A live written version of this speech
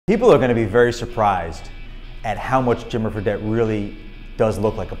People are going to be very surprised at how much Jimmer Fredette really does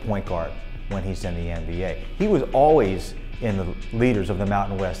look like a point guard when he's in the NBA. He was always in the leaders of the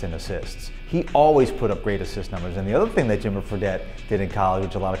Mountain West in assists. He always put up great assist numbers. And the other thing that Jimmer Fredette did in college,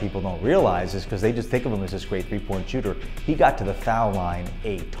 which a lot of people don't realize, is because they just think of him as this great three-point shooter, he got to the foul line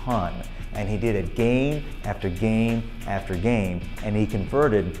a ton. And he did it game after game after game, and he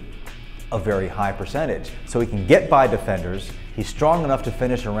converted a very high percentage. So he can get by defenders, he's strong enough to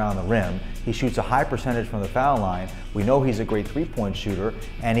finish around the rim, he shoots a high percentage from the foul line, we know he's a great three-point shooter,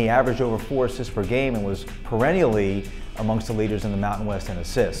 and he averaged over 4 assists per game and was perennially amongst the leaders in the Mountain West in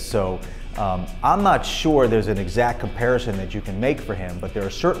assists. So I'm not sure there's an exact comparison that you can make for him, but there are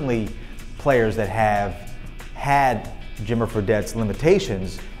certainly players that have had Jimmer Fredette's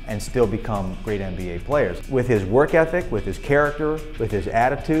limitations and still become great NBA players. With his work ethic, with his character, with his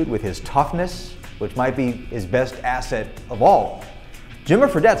attitude, with his toughness, which might be his best asset of all, Jimmer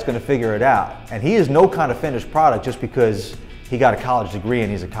Fredette's going to figure it out. And he is no kind of finished product just because he got a college degree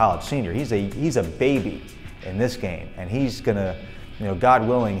and he's a college senior. He's a baby in this game, and he's going to, God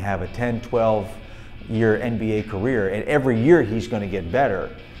willing, have a 10, 12-year NBA career, and every year he's going to get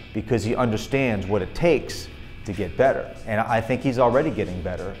better because he understands what it takes to get better. And I think he's already getting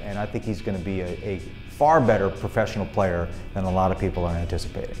better, and I think he's going to be a far better professional player than a lot of people are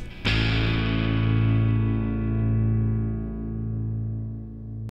anticipating.